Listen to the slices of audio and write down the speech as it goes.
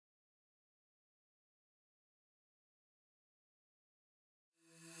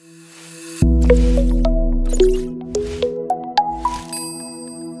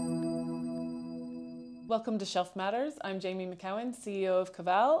Welcome to Shelf Matters. I'm Jamie McCowan, CEO of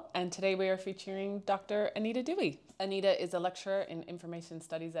Caval, and today we are featuring Dr. Anita Dewi. Anita is a lecturer in information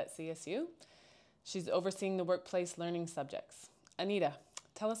studies at CSU. She's overseeing the workplace learning subjects. Anita,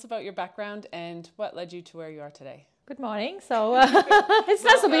 tell us about your background and what led you to where you are today. Good morning. So it's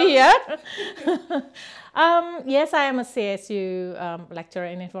nice to be here. Yes, I am a CSU lecturer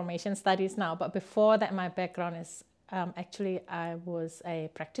in information studies now, but before that, my background is actually I was a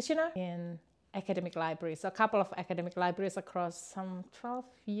practitioner in academic libraries, a couple of academic libraries across some 12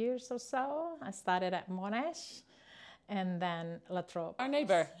 years or so. I started at Monash and then La Trobe. Our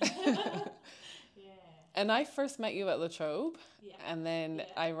neighbor. And I first met you at La Trobe, and then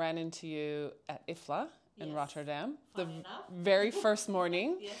I ran into you at IFLA in Rotterdam, the very first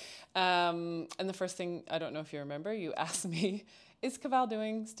morning. And the first thing, I don't know if you remember, you asked me, is Caval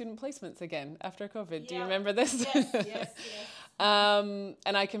doing student placements again after COVID? Do you remember this? Yes. And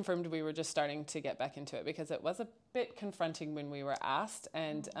I confirmed we were just starting to get back into it because it was a bit confronting when we were asked,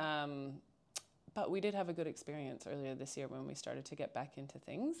 and but we did have a good experience earlier this year when we started to get back into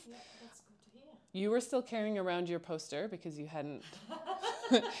things. Yeah, that's good to hear. You were still carrying around your poster because you hadn't.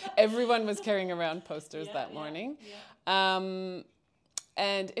 Everyone was carrying around posters that morning. And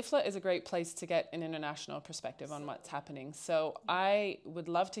IFLA is a great place to get an international perspective on what's happening. So I would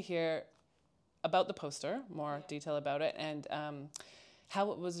love to hear about the poster, more detail about it, and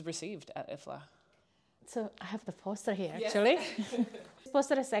how it was received at IFLA. So I have the poster here, actually. This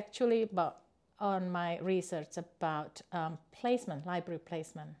poster is actually on my research about placement, library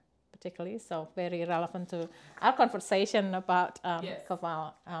placement, particularly. So very relevant to our conversation about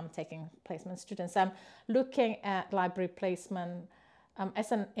Caval taking placement students. I'm looking at library placement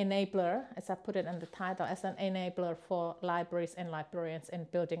as an enabler, as I put it in the title, as an enabler for libraries and librarians in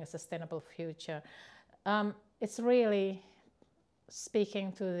building a sustainable future. It's really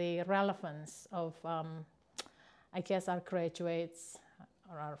speaking to the relevance of, I guess, our graduates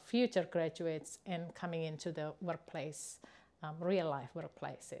or our future graduates in coming into the workplace, real life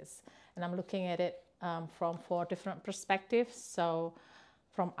workplaces. And I'm looking at it from 4 different perspectives. So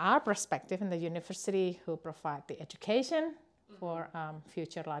from our perspective in the university, who provide the education for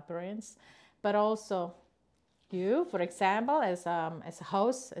future librarians, but also you, for example, as a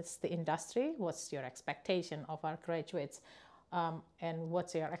host, it's the industry. What's your expectation of our graduates, and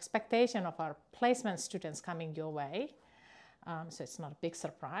what's your expectation of our placement students coming your way? So it's not a big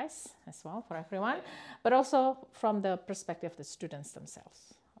surprise as well for everyone, but also from the perspective of the students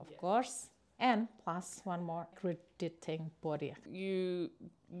themselves, of course, and plus one more accrediting body.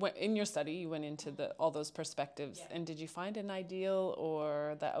 In your study, you went into all those perspectives, and did you find an ideal,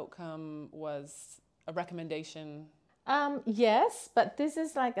 or the outcome was a recommendation? Yes, but this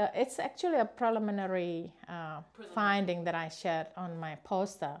is it's actually a preliminary finding that I shared on my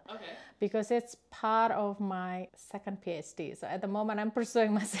poster, because it's part of my second PhD. So at the moment, I'm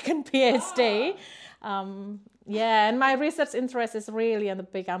pursuing my second PhD. And my research interest is really on the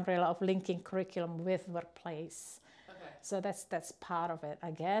big umbrella of linking curriculum with workplace. So that's part of it,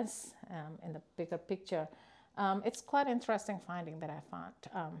 I guess, in the bigger picture. It's quite interesting finding that I found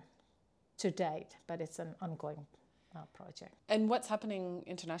to date, but it's an ongoing project. And what's happening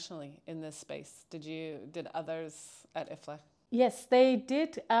internationally in this space? Did others at IFLA? Yes, they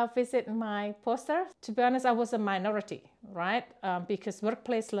did visit my poster. To be honest, I was a minority, right? Because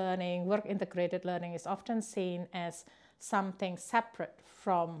workplace learning, work-integrated learning is often seen as something separate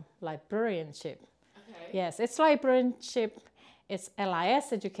from librarianship. Yes, it's librarianship, it's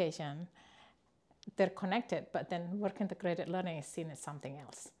LIS education. They're connected, but then work-integrated learning is seen as something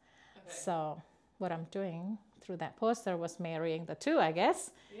else. So what I'm doing through that poster was marrying the two, I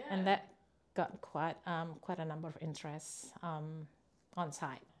guess, and that got quite a number of interests on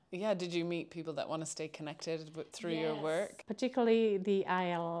site. Yeah, did you meet people that want to stay connected through your work? Particularly the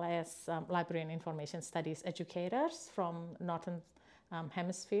ILS, Library and Information Studies educators from Northern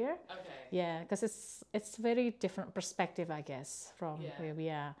Hemisphere. Because it's very different perspective, I guess, from where we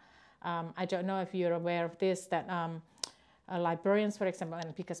are. I don't know if you're aware of this, that librarians, for example,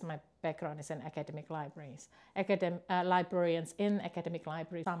 and because my background is in academic libraries, librarians in academic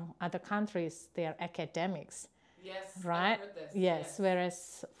libraries, some other countries, they are academics. Yes, right? I've heard this. Yes,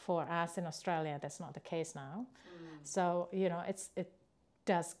 whereas for us in Australia, that's not the case now. So, it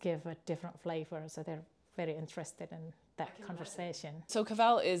does give a different flavor. So they're very interested in that conversation. So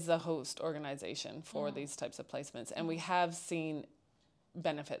Caval is the host organization for these types of placements, and we have seen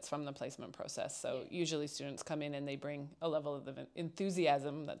benefits from the placement process. So usually students come in and they bring a level of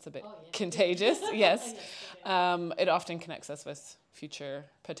enthusiasm that's a bit contagious. Yes. It often connects us with future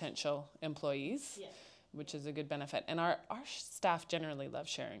potential employees, which is a good benefit. And our staff generally love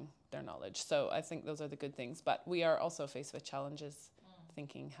sharing their knowledge. So I think those are the good things. But we are also faced with challenges,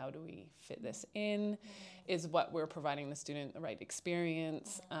 thinking, how do we fit this in? Is what we're providing the student the right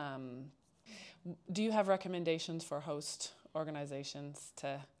experience? Do you have recommendations for host organizations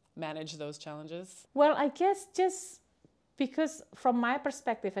to manage those challenges? Well, I guess just because from my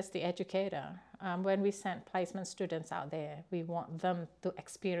perspective as the educator, when we send placement students out there, we want them to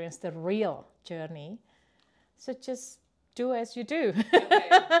experience the real journey. So just do as you do.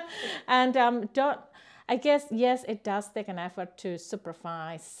 And I guess, yes, it does take an effort to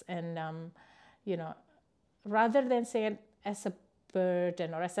supervise and, rather than say it as a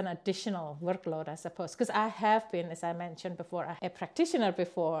burden or as an additional workload, I suppose, because I have been, as I mentioned before, a practitioner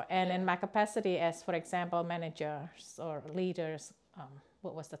before, and in my capacity as, for example, managers or leaders,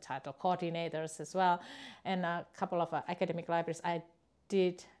 what was the title, coordinators as well, and a couple of academic libraries, I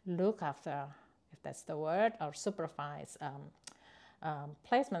did look after, if that's the word, or supervise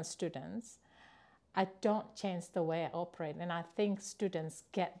placement students. I don't change the way I operate, and I think students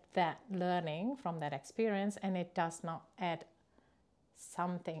get that learning from that experience, and it does not add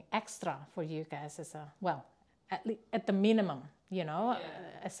something extra for you guys as at the minimum,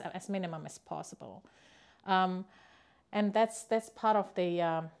 as minimum as possible. And that's part of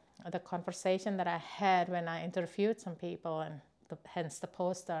the conversation that I had when I interviewed some people, and hence the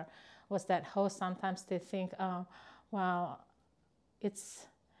poster, was that hosts sometimes they think, oh, well, it's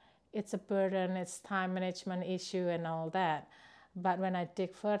a burden, it's time management issue and all that. But when I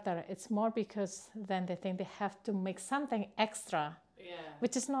dig further, it's more because then they think they have to make something extra,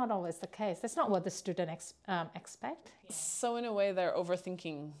 which is not always the case. That's not what the student expect. Yeah. So in a way, they're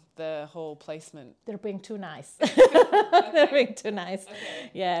overthinking the whole placement. They're being too nice. They're being too nice.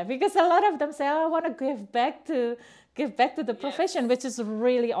 Yeah, because a lot of them say, oh, I want to give back to the profession, which is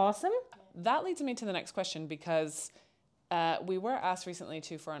really awesome. That leads me to the next question, because we were asked recently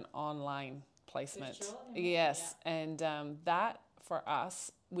too for an online placement. Yes, and that for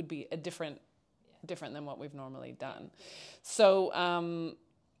us would be a different than what we've normally done. So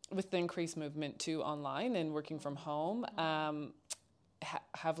with the increased movement to online and working from home,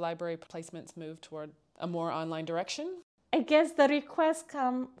 have library placements moved toward a more online direction? I guess the requests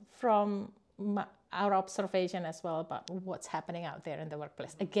come from our observation as well about what's happening out there in the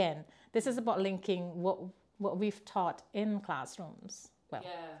workplace. Again, this is about linking what we've taught in classrooms.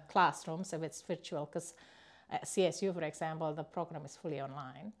 Classrooms if it's virtual, because at CSU, for example, the program is fully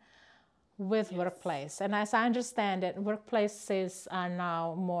online, with workplace. And as I understand it, workplaces are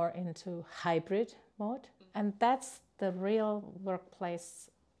now more into hybrid mode. And that's the real workplace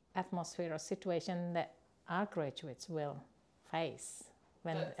atmosphere or situation that our graduates will face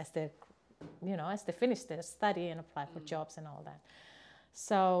as they finish their study and apply for jobs and all that.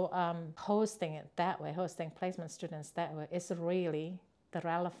 So hosting it that way, hosting placement students that way, is really the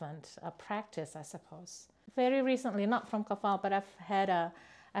relevant practice, I suppose. Very recently, not from CAVAL, but I've had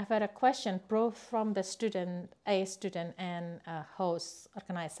a question both from the student and a host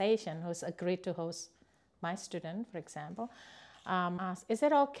organization who's agreed to host my student, for example, asked, is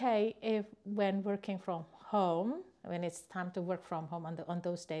it okay if when working from home, when it's time to work from home on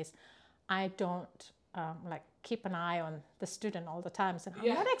those days, I don't keep an eye on the student all the time. So I'm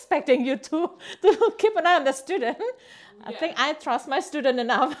not expecting you to keep an eye on the student. I think I trust my student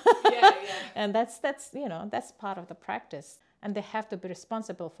enough. And that's part of the practice. And they have to be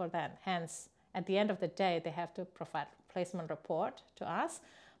responsible for that. Hence, at the end of the day, they have to provide placement report to us,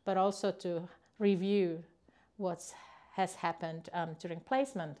 but also to review what has happened during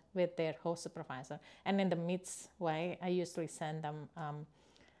placement with their host supervisor. And in the midst way, I usually send them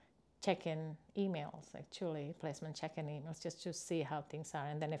check-in emails, actually, placement check-in emails, just to see how things are.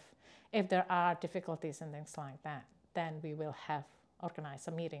 And then if there are difficulties and things like that, then we will organize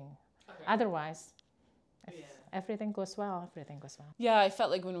a meeting. Otherwise, if everything goes well, everything goes well. Yeah, I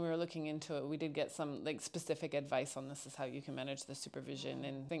felt like when we were looking into it, we did get some specific advice on this is how you can manage the supervision.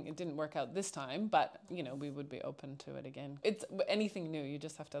 And I think it didn't work out this time, but we would be open to it again. It's anything new. You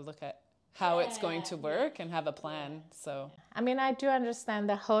just have to look at how it's going to work and have a plan. So, I mean, I do understand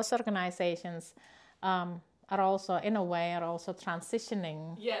the host organizations are are also, in a way, are also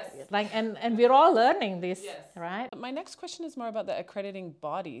transitioning. Yes. Like, and we're all learning this, Yes. right? My next question is more about the accrediting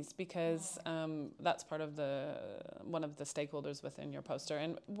bodies, because that's part of one of the stakeholders within your poster.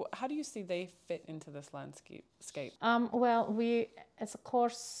 And how do you see they fit into this landscape? Well, we, as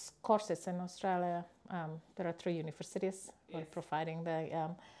courses in Australia, there are 3 universities who are providing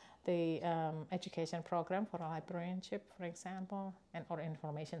the education program for librarianship, for example, or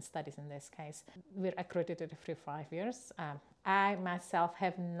information studies in this case. We're accredited every 5 years. I myself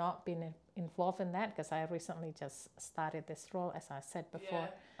have not been involved in that because I recently just started this role, as I said before.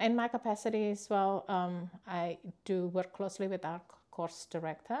 Yeah. In my capacity as well, I do work closely with our course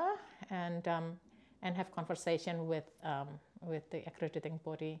director and have conversation with the accrediting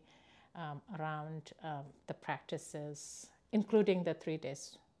body around the practices, including the 2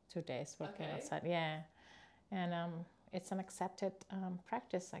 days working outside. Yeah, and it's an accepted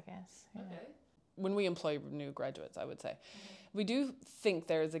practice, I guess. Yeah. Okay. When we employ new graduates, I would say, we do think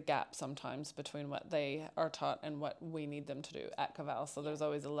there is a gap sometimes between what they are taught and what we need them to do at Cavell. So there's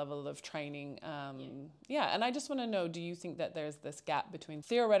always a level of training. And I just want to know, do you think that there's this gap between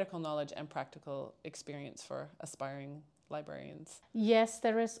theoretical knowledge and practical experience for aspiring librarians? Yes,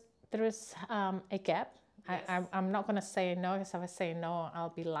 there is a gap. Yes. I'm not going to say no, because if I say no,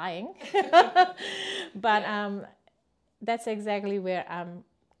 I'll be lying. But that's exactly where I'm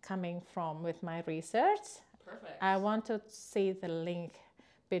coming from with my research. Perfect. I want to see the link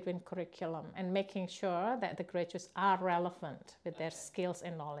between curriculum and making sure that the graduates are relevant with their skills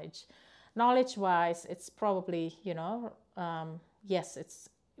and knowledge. Knowledge-wise, it's probably, yes,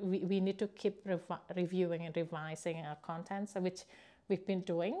 we need to keep reviewing and revising our contents, which we've been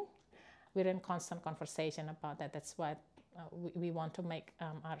doing. We're in constant conversation about that. That's why we want to make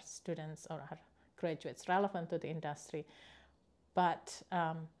our students or our graduates relevant to the industry. But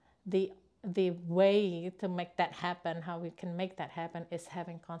the way to make that happen, how we can make that happen, is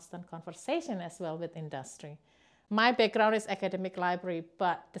having constant conversation as well with industry. My background is academic library,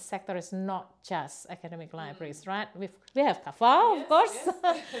 but the sector is not just academic libraries, right? We have Cavell, of course,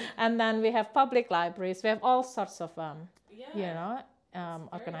 and then we have public libraries. We have all sorts of,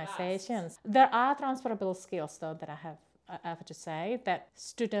 organizations. There are transferable skills, though, that I have to say, that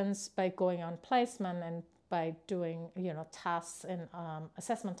students, by going on placement and by doing, tasks and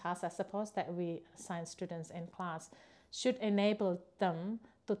assessment tasks, I suppose, that we assign students in class, should enable them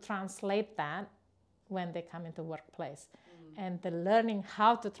to translate that when they come into workplace. And the learning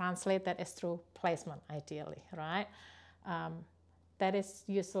how to translate that is through placement, ideally, right? That is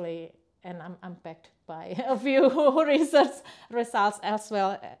usually, and I'm backed by a few research results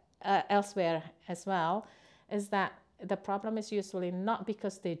elsewhere as well, is that the problem is usually not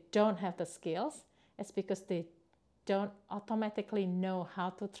because they don't have the skills, it's because they don't automatically know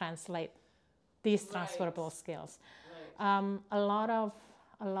how to translate these transferable skills. Right. A lot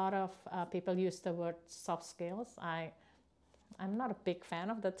of people use the word soft skills. I'm not a big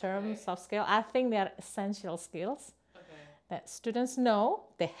fan of the term soft skill. I think they are essential skills that students know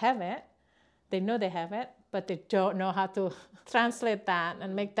they have it. They know they have it, but they don't know how to translate that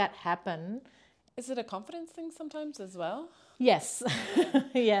and make that happen. Is it a confidence thing sometimes as well? Yes,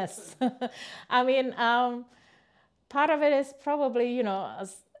 yes. I mean, part of it is probably,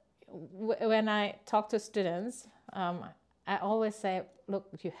 when I talk to students, I always say, look,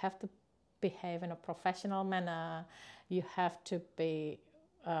 you have to behave in a professional manner. You have to be,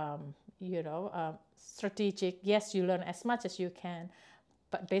 strategic. Yes, you learn as much as you can,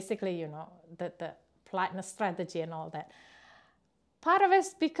 but basically, the politeness strategy and all that. Part of it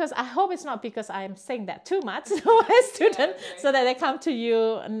is because, I hope it's not because I'm saying that too much to my student, so that they come to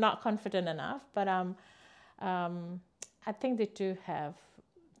you not confident enough. But I think they do have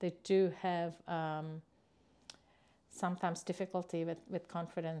sometimes difficulty with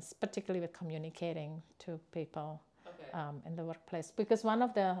confidence, particularly with communicating to people in the workplace. Because one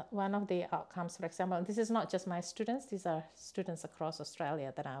of the outcomes, for example, and this is not just my students; these are students across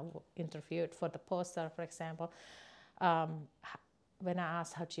Australia that I interviewed for the poster, for example. When I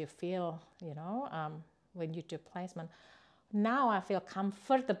asked, how do you feel, when you do placement? Now I feel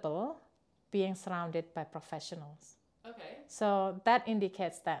comfortable being surrounded by professionals. Okay. So that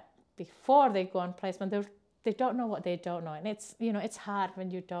indicates that before they go on placement, they don't know what they don't know. And it's hard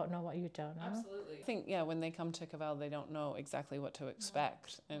when you don't know what you don't know. Absolutely. I think, when they come to Cavell, they don't know exactly what to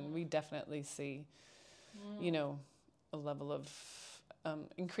expect. And we definitely see, a level of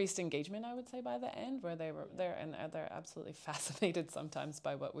increased engagement, I would say, by the end, where they're absolutely fascinated sometimes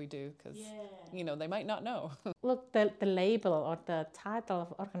by what we do, because they might not know. Look, the label or the title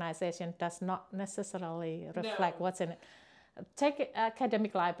of organization does not necessarily reflect what's in it. Take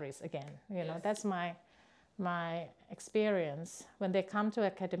academic libraries again. That's my my experience, when they come to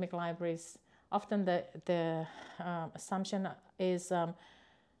academic libraries, often the assumption is,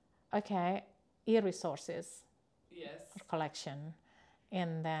 okay, e-resources or collection,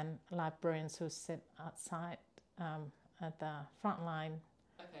 and then librarians who sit outside at the front line,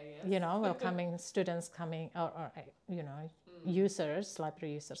 welcoming students coming, or users,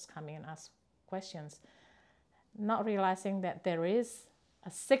 library users coming and ask questions, not realizing that there is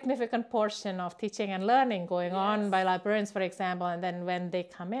a significant portion of teaching and learning going on by librarians, for example, and then when they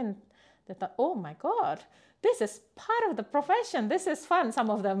come in, they thought, oh my God, this is part of the profession, this is fun. Some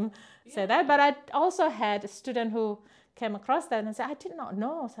of them say that, but I also had a student who came across that and said, I did not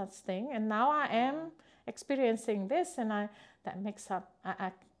know such thing, and now I am experiencing this, and I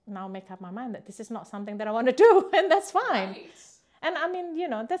now make up my mind that this is not something that I want to do, and that's fine. Right. And I mean,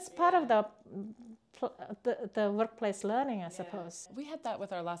 that's part of the workplace learning, I suppose. We had that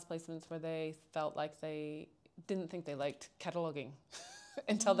with our last placements where they felt like they didn't think they liked cataloging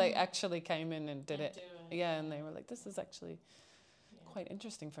until they actually came in and did it. Yeah, and they were like, this is actually quite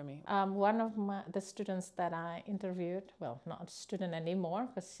interesting for me. One of the students that I interviewed, well, not a student anymore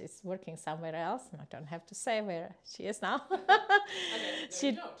because she's working somewhere else, and I don't have to say where she is now.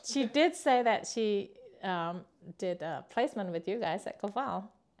 She did say that she did a placement with you guys at Koval,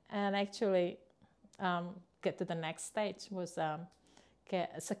 and actually get to the next stage was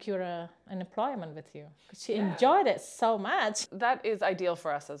secure an employment with you. She enjoyed it so much. That is ideal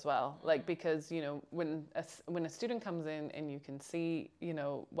for us as well, because when a student comes in and you can see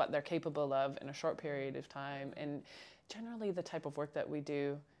what they're capable of in a short period of time, and generally the type of work that we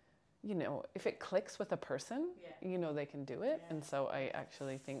do, if it clicks with a person, they can do it. And so I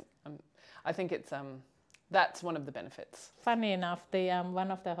actually think it's that's one of the benefits. Funny enough, the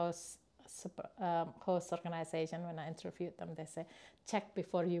one of the host organization, when I interviewed them, they say, check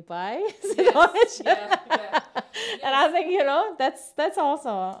before you buy. Yes. And I think that's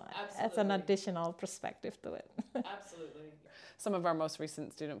also that's an additional perspective to it. Absolutely. Some of our most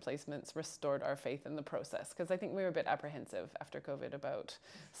recent student placements restored our faith in the process, because I think we were a bit apprehensive after COVID about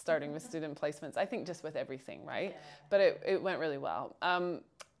starting with student placements. I think just with everything, right? But it went really well, and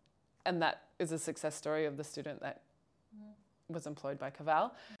that is a success story of the student that was employed by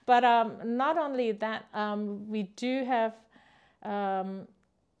Koval. But not only that, we do have a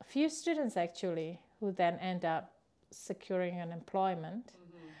few students actually who then end up securing an employment.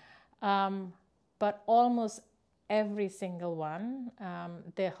 But almost every single one,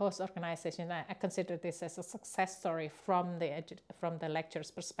 the host organization, I consider this as a success story from the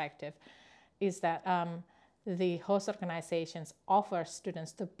lecturer's perspective, is that the host organizations offer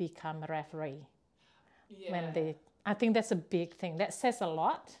students to become a referee when they. I think that's a big thing. That says a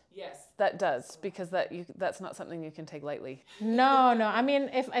lot. Yes, that does, because that's not something you can take lightly. No. I mean,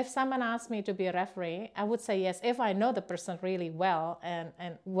 if someone asked me to be a referee, I would say yes, if I know the person really well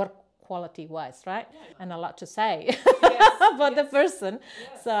and work quality-wise, right? And a lot to say about the person.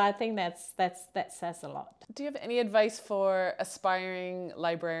 Yes. So I think that says a lot. Do you have any advice for aspiring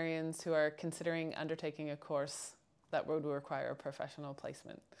librarians who are considering undertaking a course that would require a professional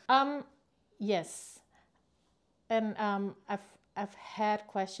placement? Yes. And I've had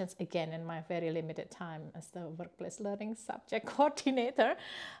questions, again, in my very limited time as the workplace learning subject coordinator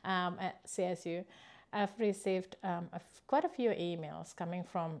at CSU. I've received quite a few emails coming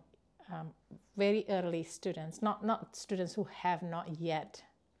from very early students, not students who have not yet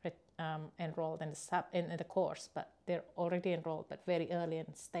enrolled in the course, but they're already enrolled, but very early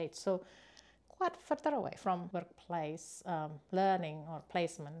in stage. So quite further away from workplace learning or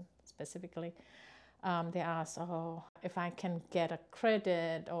placement specifically. They ask, if I can get a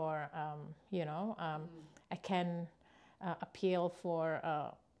credit, or I can appeal for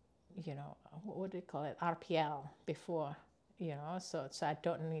what do you call it, RPL before, so I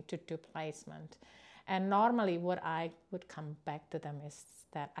don't need to do placement. And normally what I would come back to them is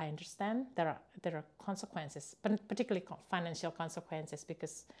that I understand there are consequences, particularly financial consequences,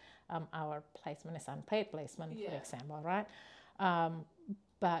 because our placement is unpaid placement, for example, right?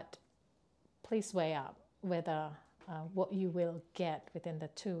 But please weigh up whether what you will get within the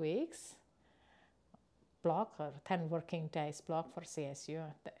 2 weeks block or 10 working days block for CSU.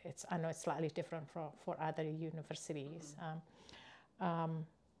 I know it's slightly different for other universities.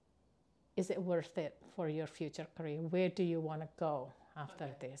 Is it worth it for your future career? Where do you want to go after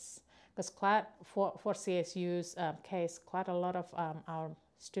this? Because for CSU's case, quite a lot of our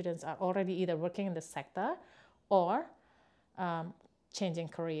students are already either working in the sector or changing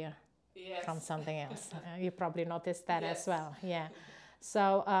career from something else. You probably noticed that as well. Yeah.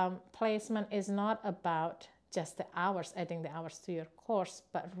 So placement is not about just the hours, adding the hours to your course,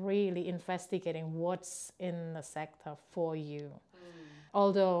 but really investigating what's in the sector for you.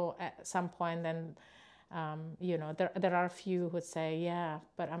 Although at some point then, there are a few who say, yeah,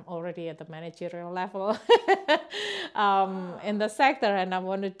 but I'm already at the managerial level in the sector, and I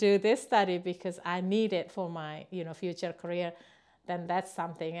want to do this study because I need it for my, future career. Then that's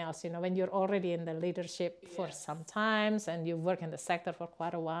something else. When you're already in the leadership for some times and you work in the sector for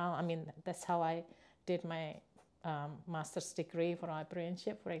quite a while. I mean, that's how I did my master's degree for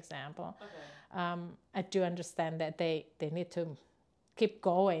librarianship, for example. Okay. I do understand that they need to keep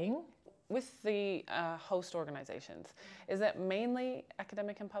going. With the host organizations, is it mainly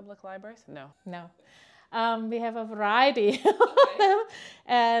academic and public libraries? No. We have a variety of them.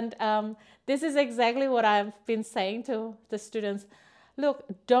 And this is exactly what I've been saying to the students. Look,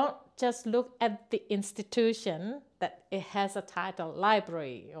 don't just look at the institution that it has a title,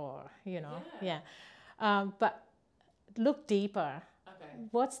 library, or, but look deeper. Okay.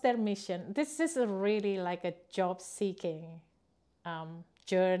 What's their mission? This is really like a job-seeking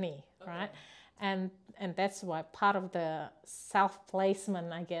journey, okay. Right? And that's why part of the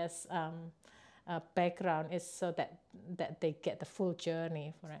self-placement, I guess, background is so that they get the full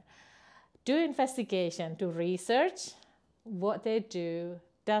journey for it. Do investigation, do research, what they do,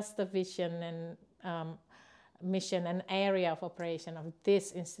 does the vision and mission and area of operation of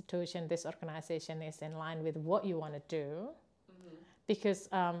this institution, this organization is in line with what you want to do. Mm-hmm. Because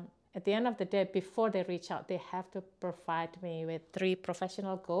at the end of the day, before they reach out, they have to provide me with 3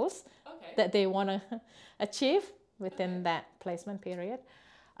 professional goals that they want to achieve within that placement period.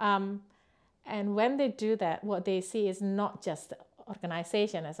 And when they do that, what they see is not just the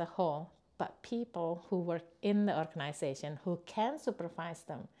organization as a whole, but people who work in the organization who can supervise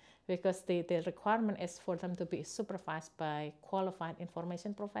them, because the requirement is for them to be supervised by qualified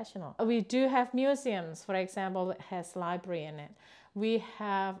information professional. We do have museums, for example, that has library in it. We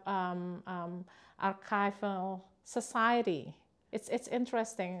have archival society. It's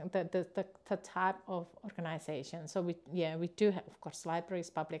interesting the type of organization. So we do have, of course,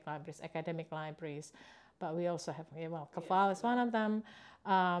 libraries, public libraries, academic libraries, but we also have, CAVAL is one of them.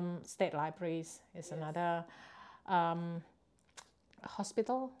 State libraries is another.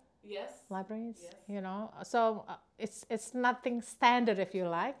 Hospital libraries, So it's nothing standard, if you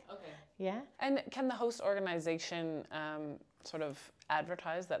like. Okay. Yeah. And can the host organization sort of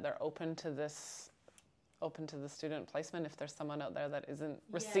advertise that they're open to the student placement if there's someone out there that isn't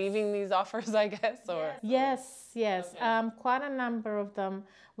receiving these offers, I guess? Or Yes. Okay. Quite a number of them.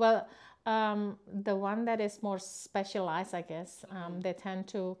 Well, the one that is more specialized, I guess, they tend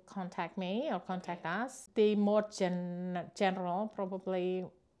to contact me or contact us. The more general probably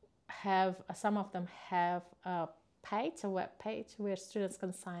have, some of them have a web page where students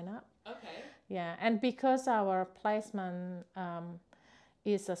can sign up. Okay. Yeah, and because our placement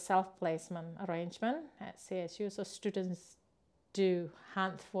is a self-placement arrangement at CSU, so students do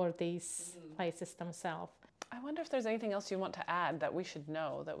hunt for these places themselves. I wonder if there's anything else you want to add that we should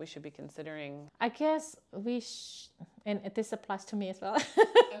know, that we should be considering. I guess and this applies to me as well.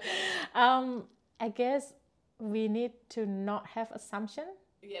 I guess we need to not have assumption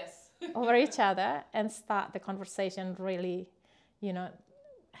over each other and start the conversation really,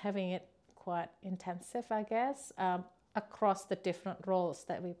 having it quite intensive, I guess, across the different roles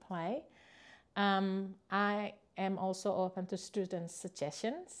that we play. I am also open to students'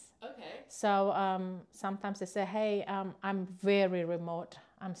 suggestions. Okay. So sometimes they say, hey, I'm very remote.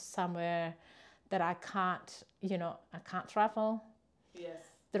 I'm somewhere that I can't travel. Yes.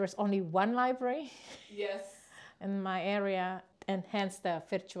 There is only one library. Yes. In my area, and hence the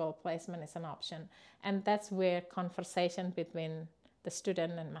virtual placement is an option. And that's where conversation between the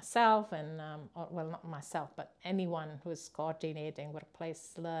student and myself, and not myself, but anyone who's coordinating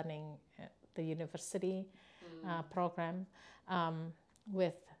workplace learning at the university program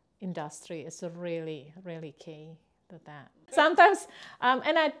with industry is really, really key to that. Sometimes,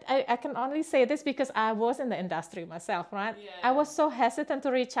 and I can only say this because I was in the industry myself, right? Yeah. I was so hesitant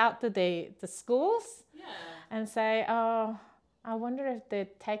to reach out to the schools and say, oh, I wonder if they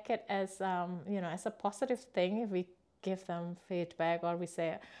take it as, as a positive thing if we give them feedback, or we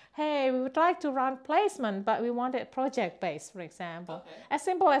say, hey, we would like to run placement, but we want it project-based, for example. Okay. As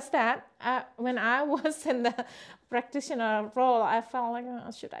simple as that. When I was in the practitioner role, I felt like,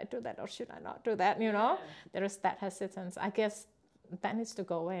 oh, should I do that or should I not do that? There is that hesitance. I guess that needs to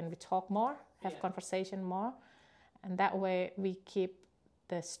go away, and we talk more, have conversation more, and that way we keep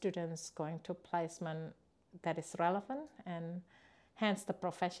the students going to placement that is relevant, and hence the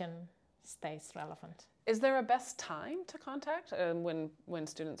profession stays relevant. Is there a best time to contact when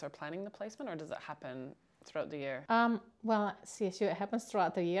students are planning the placement, or does it happen throughout the year? Well, CSU, it happens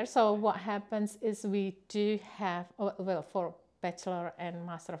throughout the year. So what happens is we do have, well, for Bachelor and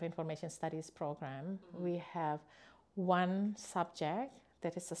Master of Information Studies program, we have one subject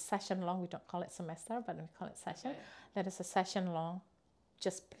that is a session long. We don't call it semester, but we call it session. That is a session long,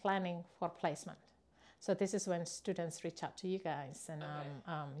 just planning for placement. So this is when students reach out to you guys and,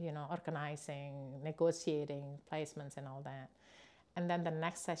 organizing, negotiating placements and all that. And then the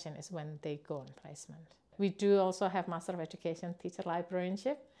next session is when they go on placement. We do also have Master of Education Teacher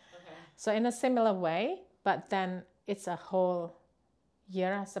Librarianship. So in a similar way, but then it's a whole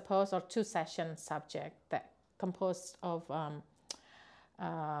year, I suppose, or 2-session subject that composed of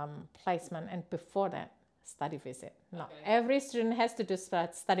placement, and before that, study visit. Not every student has to do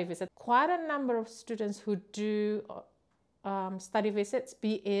study visit. Quite a number of students who do study visits,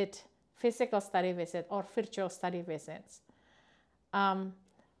 be it physical study visit or virtual study visits,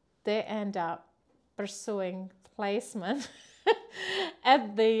 they end up pursuing placement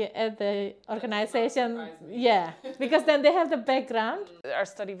at the organization. Yeah, because then they have the background. Are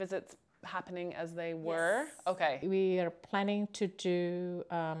study visits happening as they were? Yes. Okay. We are planning to do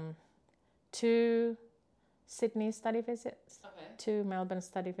 2 Sydney study visits, 2 Melbourne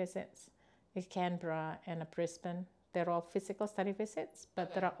study visits, a Canberra and a Brisbane. They're all physical study visits,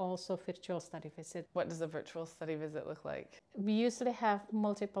 but there are also virtual study visits. What does a virtual study visit look like? We usually have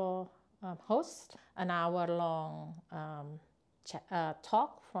multiple hosts, an hour-long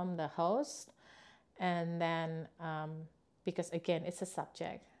talk from the host, and then because again it's a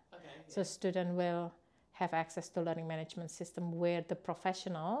subject, so student will have access to learning management system where the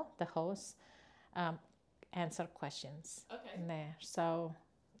professional, the host, answer questions in there. So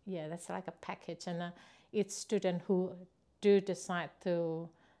yeah, that's like a package, and each student who do decide to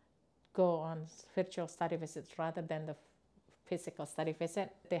go on virtual study visits rather than the physical study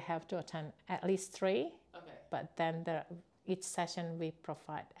visit, they have to attend at least 3. But then each session we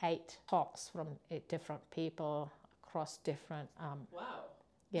provide 8 talks from 8 different people across different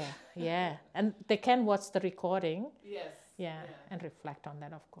and they can watch the recording and reflect on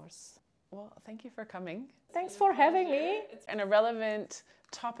that, of course. Well, thank you for coming. Thanks for having me. It's a relevant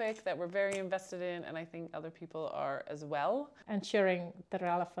topic that we're very invested in, and I think other people are as well. Ensuring the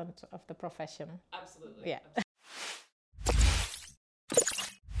relevance of the profession. Absolutely. Yeah.